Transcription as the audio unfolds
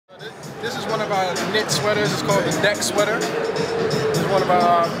This is one of our knit sweaters. It's called the deck sweater. It's one of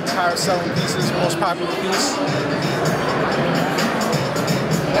our highest selling pieces, most popular piece.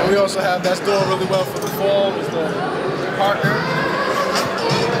 And we also have, that's doing really well for the fall, is the Parker.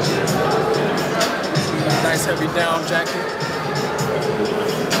 Nice heavy down jacket.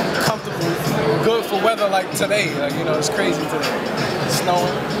 Comfortable, good for weather like today. Like, you know, it's crazy today. It's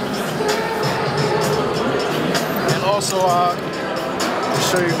snowing. And also, I'll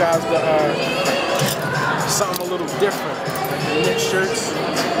show you guys the something a little different. The knit shirts,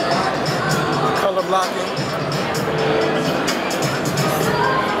 color blocking.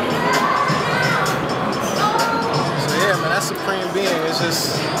 So yeah, man, that's Supreme Being. It's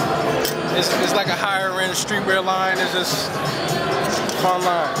just, it's like a higher end streetwear line. It's just fun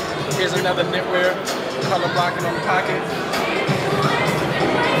line. Here's another knitwear, color blocking on the pocket.